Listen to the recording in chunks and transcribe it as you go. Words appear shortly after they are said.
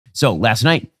So last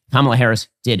night, Kamala Harris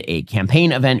did a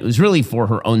campaign event. It was really for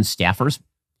her own staffers.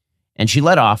 And she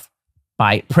led off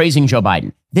by praising Joe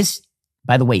Biden. This,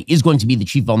 by the way, is going to be the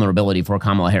chief vulnerability for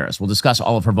Kamala Harris. We'll discuss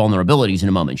all of her vulnerabilities in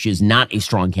a moment. She is not a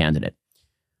strong candidate.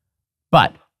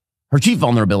 But her chief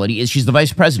vulnerability is she's the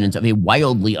vice president of a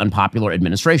wildly unpopular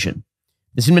administration.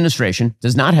 This administration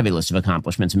does not have a list of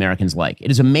accomplishments Americans like.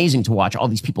 It is amazing to watch all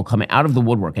these people come out of the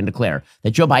woodwork and declare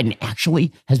that Joe Biden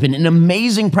actually has been an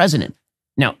amazing president.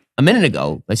 Now, a minute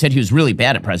ago, they said he was really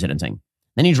bad at presidenting.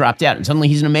 Then he dropped out, and suddenly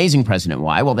he's an amazing president.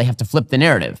 Why? Well, they have to flip the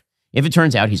narrative. If it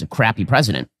turns out he's a crappy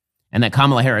president and that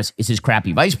Kamala Harris is his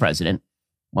crappy vice president,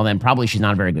 well, then probably she's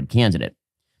not a very good candidate.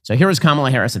 So here is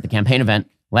Kamala Harris at the campaign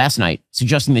event last night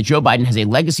suggesting that Joe Biden has a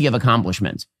legacy of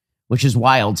accomplishments, which is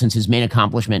wild since his main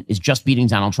accomplishment is just beating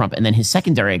Donald Trump. And then his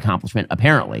secondary accomplishment,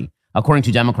 apparently, according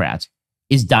to Democrats,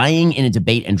 is dying in a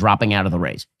debate and dropping out of the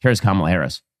race. Here's Kamala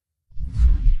Harris.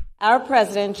 Our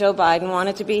president, Joe Biden,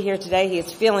 wanted to be here today. He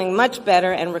is feeling much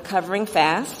better and recovering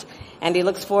fast, and he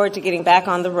looks forward to getting back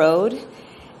on the road.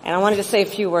 And I wanted to say a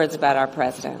few words about our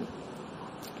president.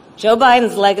 Joe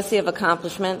Biden's legacy of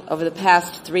accomplishment over the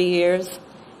past 3 years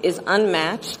is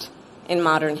unmatched in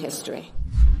modern history.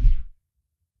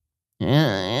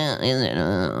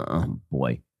 Oh,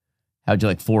 boy. How'd you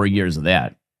like 4 years of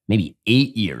that? Maybe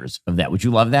 8 years of that. Would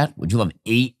you love that? Would you love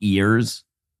 8 years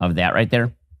of that right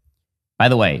there? By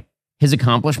the way, his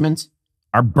accomplishments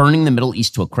are burning the Middle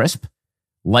East to a crisp,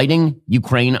 lighting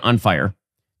Ukraine on fire,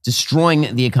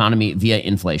 destroying the economy via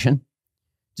inflation,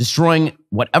 destroying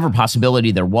whatever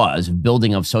possibility there was of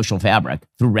building of social fabric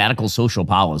through radical social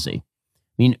policy.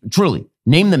 I mean, truly,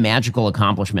 name the magical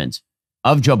accomplishments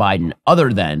of Joe Biden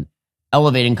other than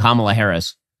elevating Kamala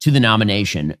Harris to the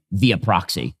nomination via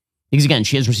proxy. Because again,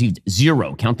 she has received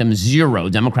zero, count them, zero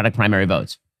Democratic primary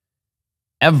votes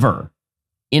ever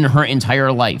in her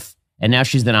entire life. And now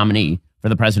she's the nominee for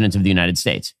the president of the United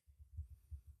States.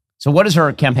 So what is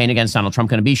her campaign against Donald Trump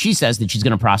going to be? She says that she's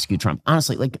going to prosecute Trump.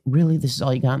 Honestly, like, really, this is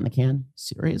all you got in the can?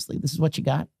 Seriously, this is what you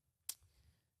got?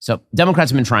 So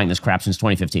Democrats have been trying this crap since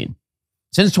 2015.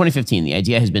 Since 2015, the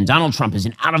idea has been Donald Trump is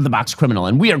an out-of-the-box criminal,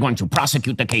 and we are going to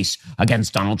prosecute the case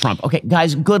against Donald Trump. Okay,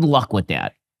 guys, good luck with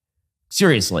that.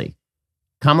 Seriously.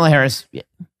 Kamala Harris,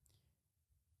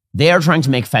 they are trying to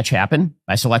make fetch happen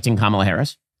by selecting Kamala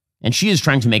Harris. And she is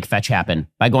trying to make fetch happen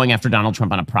by going after Donald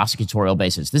Trump on a prosecutorial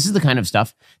basis. This is the kind of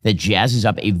stuff that jazzes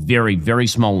up a very, very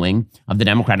small wing of the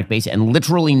Democratic base and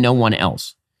literally no one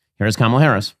else. Here's Kamala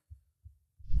Harris.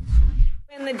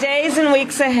 In the days and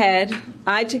weeks ahead,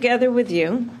 I, together with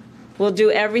you, will do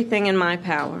everything in my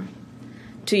power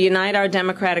to unite our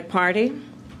Democratic Party,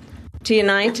 to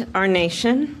unite our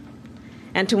nation,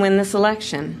 and to win this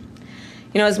election.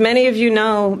 You know, as many of you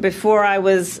know, before I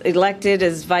was elected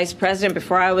as vice president,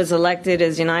 before I was elected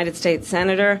as United States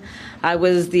Senator, I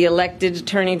was the elected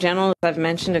Attorney General, as I've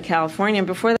mentioned, of California, and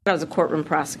before that I was a courtroom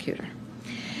prosecutor.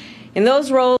 In those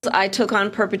roles, I took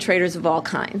on perpetrators of all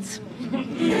kinds.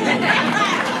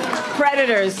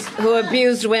 Predators who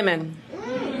abused women,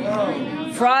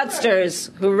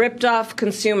 fraudsters who ripped off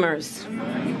consumers,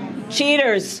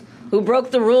 cheaters who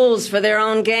broke the rules for their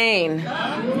own gain.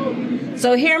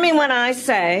 So hear me when I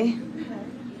say,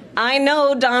 I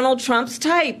know Donald Trump's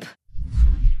type.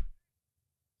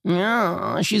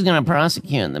 No, she's going to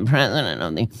prosecute the president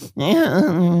of the...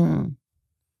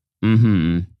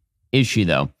 Is she,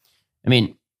 though? I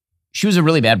mean, she was a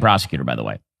really bad prosecutor, by the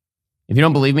way. If you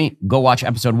don't believe me, go watch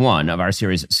episode 1 of our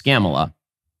series, Scamala,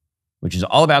 which is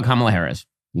all about Kamala Harris.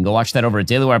 You can go watch that over at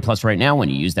Daily Wire Plus right now when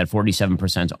you use that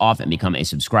 47% off and become a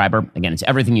subscriber. Again, it's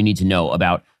everything you need to know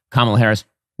about Kamala Harris.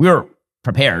 We were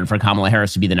prepared for Kamala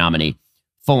Harris to be the nominee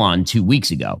full on 2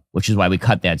 weeks ago, which is why we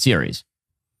cut that series.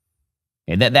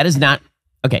 Okay, that is not...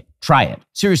 Okay, try it.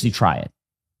 Seriously, try it.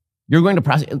 You're going to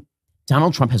prosecute...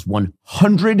 Donald Trump has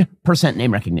 100%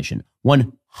 name recognition.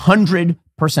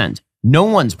 100%. No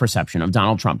one's perception of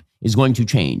Donald Trump is going to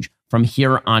change from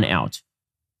here on out.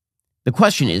 The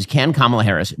question is, can Kamala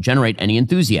Harris generate any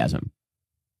enthusiasm?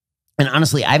 And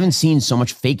honestly, I haven't seen so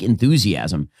much fake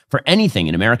enthusiasm for anything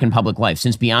in American public life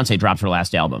since Beyonce dropped her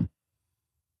last album.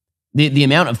 The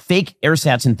amount of fake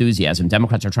ersatz enthusiasm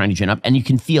Democrats are trying to gin up, and you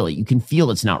can feel it. You can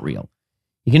feel it's not real.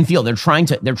 You can feel they're trying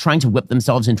to whip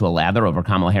themselves into a lather over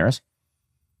Kamala Harris.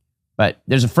 But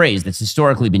there's a phrase that's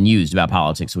historically been used about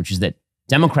politics, which is that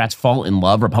Democrats fall in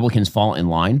love, Republicans fall in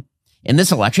line. In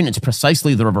this election, it's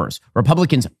precisely the reverse.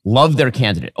 Republicans love their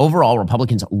candidate. Overall,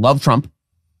 Republicans love Trump.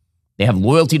 They have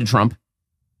loyalty to Trump.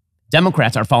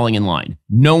 Democrats are falling in line.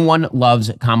 No one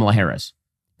loves Kamala Harris.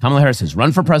 Kamala Harris has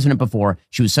run for president before.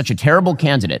 She was such a terrible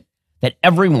candidate that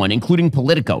everyone, including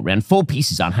Politico, ran full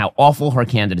pieces on how awful her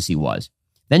candidacy was.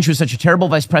 Then she was such a terrible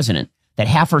vice president that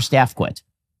half her staff quit.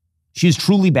 She is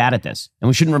truly bad at this, and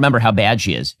we shouldn't remember how bad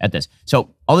she is at this.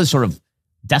 So all this sort of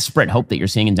desperate hope that you're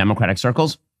seeing in Democratic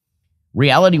circles,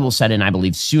 reality will set in, I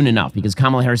believe, soon enough, because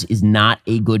Kamala Harris is not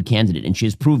a good candidate, and she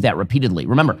has proved that repeatedly.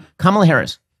 Remember, Kamala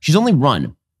Harris, she's only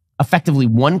run effectively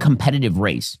one competitive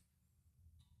race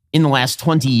in the last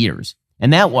 20 years,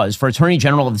 and that was for Attorney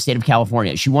General of the state of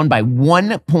California. She won by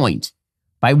 1 point.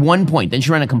 By 1 point. Then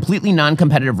she ran a completely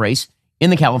non-competitive race in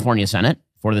the California Senate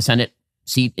for the Senate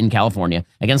seat in California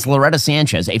against Loretta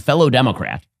Sanchez, a fellow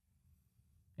Democrat.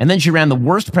 And then she ran the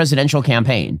worst presidential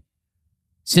campaign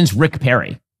since Rick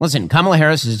Perry. Listen, Kamala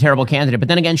Harris is a terrible candidate, but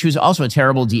then again, she was also a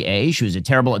terrible DA. She was a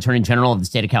terrible Attorney General of the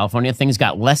state of California. Things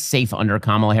got less safe under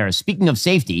Kamala Harris. Speaking of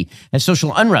safety, as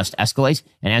social unrest escalates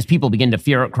and as people begin to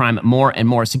fear crime more and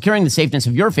more, securing the safeness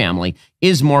of your family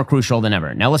is more crucial than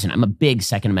ever. Now, listen, I'm a big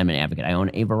Second Amendment advocate. I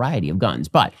own a variety of guns,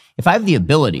 but if I have the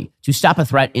ability to stop a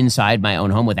threat inside my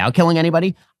own home without killing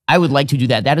anybody, I would like to do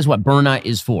that. That is what Byrna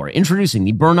is for. Introducing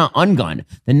the Byrna Ungun,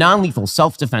 the non-lethal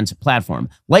self-defense platform.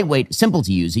 Lightweight, simple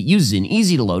to use. It uses an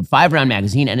easy-to-load 5-round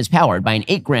magazine and is powered by an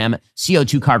 8-gram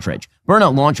CO2 cartridge.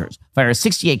 Byrna launchers fire a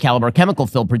 68 caliber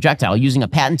chemical-filled projectile using a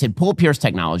patented pull-pierce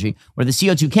technology where the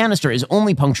CO2 canister is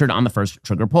only punctured on the first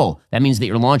trigger pull. That means that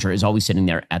your launcher is always sitting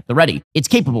there at the ready. It's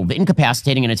capable of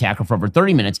incapacitating an attacker for over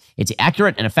 30 minutes. It's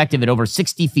accurate and effective at over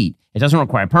 60 feet. It doesn't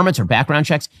require permits or background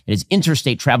checks. It is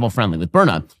interstate travel friendly. With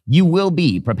Byrna, you will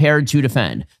be prepared to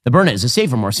defend. The Byrna is a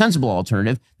safer, more sensible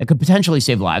alternative that could potentially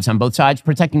save lives on both sides,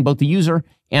 protecting both the user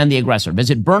and the aggressor.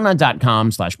 Visit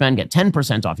Byrna.com/Ben. Get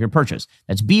 10% off your purchase.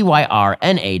 That's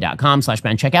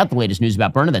BYRNA.com/Ben. Check out the latest news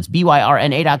about Byrna. That's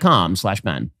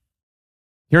BYRNA.com/Ben.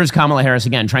 Here's Kamala Harris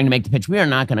again, trying to make the pitch. We are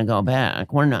not going to go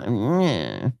back. We're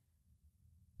not.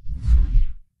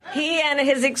 He and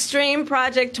his extreme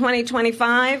Project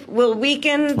 2025 will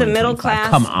weaken the middle class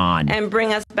Come on. and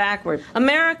bring us backward.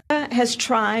 America has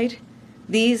tried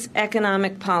these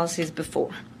economic policies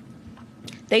before.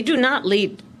 They do not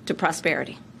lead to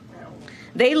prosperity.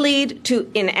 They lead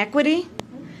to inequity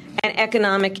and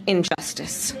economic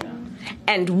injustice.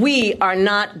 And we are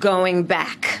not going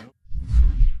back.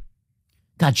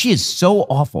 God, she is so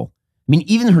awful. I mean,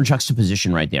 even her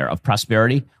juxtaposition right there of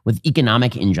prosperity with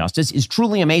economic injustice is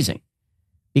truly amazing.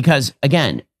 Because,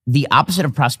 again, the opposite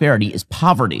of prosperity is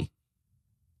poverty.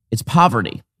 It's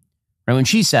poverty. Right? When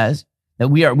she says that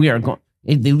we are going,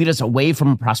 they lead us away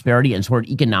from prosperity and toward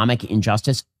economic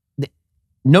injustice.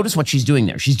 Notice what she's doing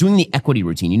there. She's doing the equity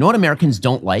routine. You know what Americans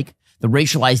don't like? The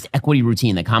racialized equity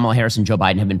routine that Kamala Harris and Joe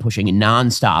Biden have been pushing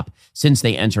nonstop since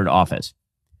they entered office.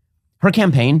 Her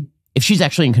campaign, if she's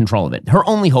actually in control of it, her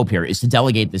only hope here is to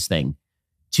delegate this thing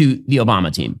to the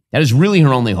Obama team. That is really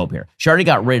her only hope here. She already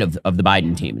got rid of the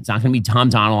Biden team. It's not going to be Tom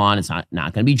Donilon. It's not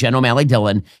going to be Jen O'Malley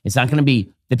Dillon. It's not going to be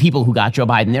the people who got Joe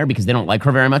Biden there because they don't like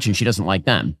her very much and she doesn't like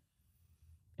them.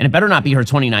 And it better not be her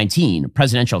 2019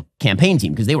 presidential campaign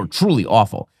team because they were truly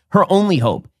awful. Her only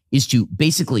hope is to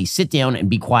basically sit down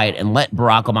and be quiet and let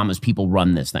Barack Obama's people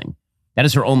run this thing. That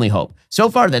is her only hope.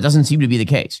 So far, that doesn't seem to be the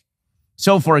case.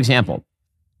 So, for example,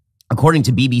 according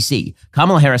to BBC,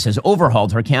 Kamala Harris has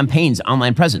overhauled her campaign's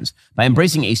online presence by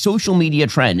embracing a social media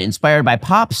trend inspired by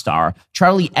pop star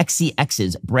Charlie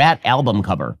XCX's Brat album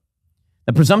cover.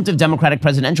 The presumptive Democratic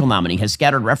presidential nominee has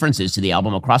scattered references to the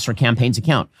album across her campaign's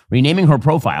account, renaming her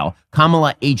profile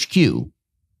Kamala HQ.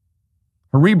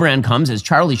 Her rebrand comes as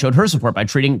Charlie showed her support by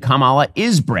tweeting Kamala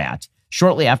is Brat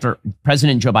shortly after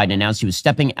President Joe Biden announced he was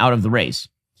stepping out of the race.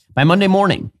 By Monday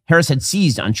morning, Harris had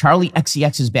seized on Charlie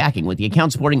XCX's backing, with the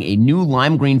account sporting a new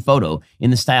lime green photo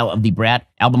in the style of the Brat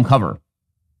album cover.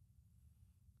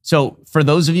 So for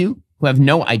those of you who have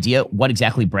no idea what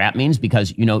exactly Brat means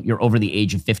because, you know, you're over the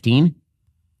age of 15,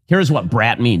 here's what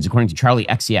Brat means, according to Charlie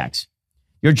XCX.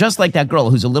 You're just like that girl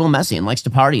who's a little messy and likes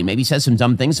to party and maybe says some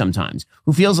dumb things sometimes,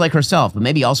 who feels like herself, but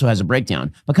maybe also has a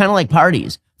breakdown, but kind of like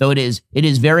parties, though it is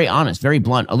very honest, very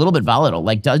blunt, a little bit volatile,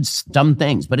 like does dumb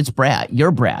things, but it's Brat.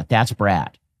 You're Brat. That's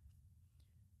Brat.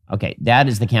 Okay, that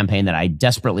is the campaign that I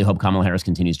desperately hope Kamala Harris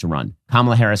continues to run.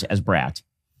 Kamala Harris as Brat.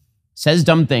 Says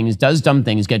dumb things, does dumb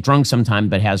things, get drunk sometime,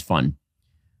 but has fun.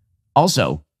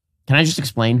 Also, can I just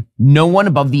explain? No one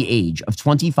above the age of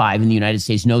 25 in the United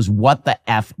States knows what the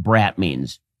F brat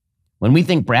means. When we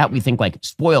think brat, we think like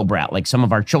spoiled brat, like some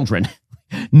of our children.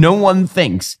 No one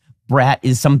thinks brat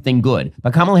is something good.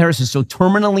 But Kamala Harris is so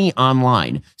terminally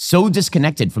online, so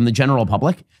disconnected from the general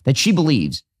public, that she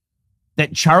believes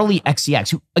that Charlie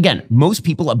XCX, who, again, most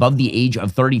people above the age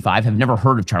of 35 have never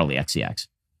heard of Charlie XCX.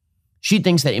 She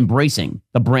thinks that embracing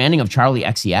the branding of Charlie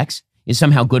XCX is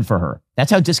somehow good for her. That's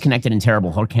how disconnected and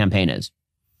terrible her campaign is.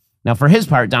 Now, for his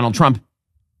part, Donald Trump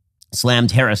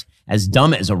slammed Harris as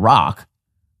dumb as a rock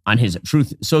on his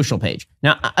Truth Social page.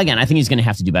 Now, again, I think he's going to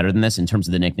have to do better than this in terms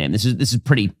of the nickname. This is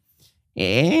pretty...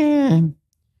 Here's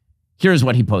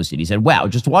what he posted. He said, wow,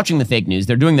 just watching the fake news,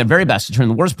 they're doing their very best to turn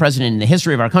the worst president in the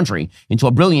history of our country into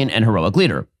a brilliant and heroic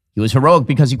leader. He was heroic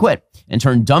because he quit and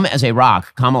turned dumb as a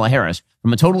rock Kamala Harris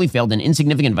from a totally failed and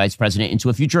insignificant vice president into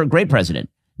a future great president.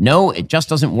 No, it just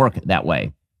doesn't work that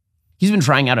way. He's been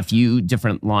trying out a few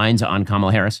different lines on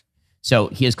Kamala Harris. So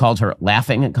he has called her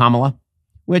laughing Kamala,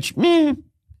 which, again,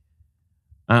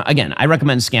 I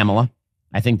recommend Scamala.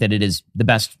 I think that it is the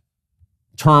best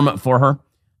term for her.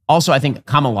 Also, I think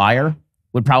Kamaliar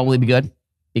would probably be good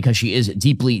because she is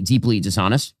deeply, deeply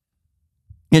dishonest.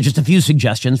 Just a few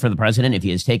suggestions for the president if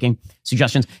he is taking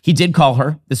suggestions. He did call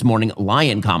her this morning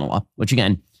Lion Kamala, which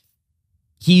again,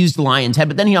 he used the lion's head,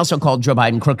 but then he also called Joe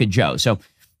Biden Crooked Joe. So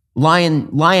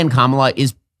Lion Kamala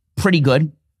is pretty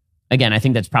good. Again, I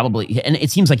think that's probably, and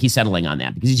it seems like he's settling on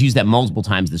that because he's used that multiple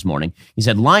times this morning. He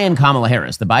said, Lion Kamala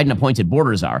Harris, the Biden-appointed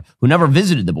border czar, who never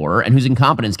visited the border and whose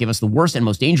incompetence gave us the worst and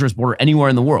most dangerous border anywhere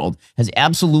in the world, has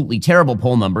absolutely terrible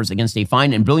poll numbers against a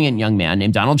fine and brilliant young man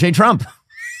named Donald J. Trump.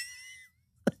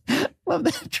 Love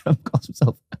that Trump calls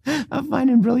himself a fine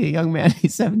and brilliant young man.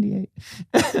 He's 78.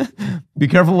 Be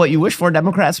careful what you wish for,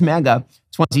 Democrats, MAGA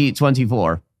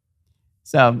 2024.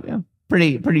 So, yeah,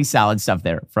 pretty solid stuff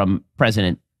there from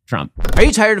President Trump. Are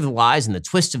you tired of the lies and the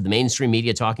twists of the mainstream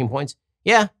media talking points?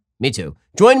 Yeah, me too.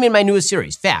 Join me in my newest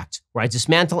series, Fact, where I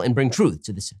dismantle and bring truth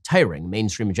to this tiring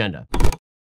mainstream agenda.